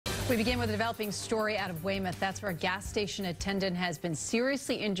We begin with a developing story out of Weymouth. That's where a gas station attendant has been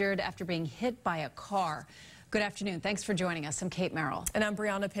seriously injured after being hit by a car. Good afternoon. Thanks for joining us. I'm Kate Merrill. And I'm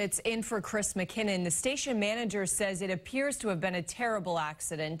Brianna Pitts in for Chris McKinnon. The station manager says it appears to have been a terrible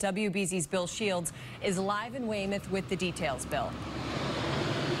accident. WBZ's Bill Shields is live in Weymouth with the details. Bill.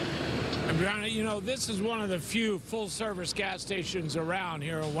 And Brianna, you know, this is one of the few full-service gas stations around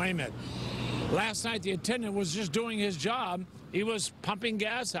here in Weymouth. Last night, the attendant was just doing his job. He was pumping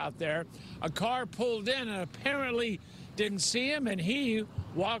gas out there. A car pulled in and apparently didn't see him, and he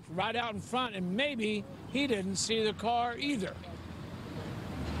walked right out in front, and maybe he didn't see the car either.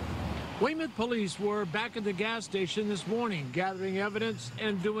 Weymouth police were back at the gas station this morning, gathering evidence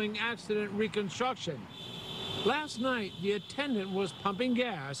and doing accident reconstruction. Last night, the attendant was pumping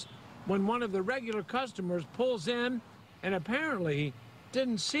gas when one of the regular customers pulls in and apparently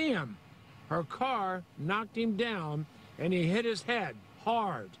didn't see him. Her car knocked him down, and he hit his head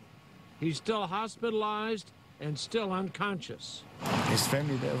hard. He's still hospitalized and still unconscious. His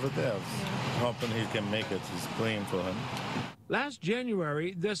family over there, hoping he can make it. He's praying for him. Last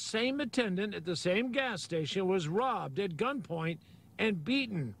January, the same attendant at the same gas station was robbed at gunpoint and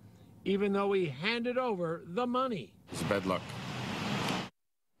beaten, even though he handed over the money. It's bad luck.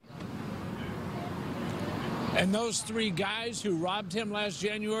 And those three guys who robbed him last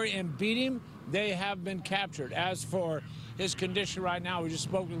January and beat him, they have been captured. As for his condition right now, we just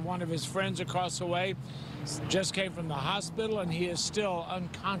spoke with one of his friends across the way. Just came from the hospital, and he is still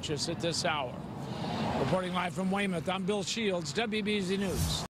unconscious at this hour. Reporting live from Weymouth, I'm Bill Shields, WBZ News.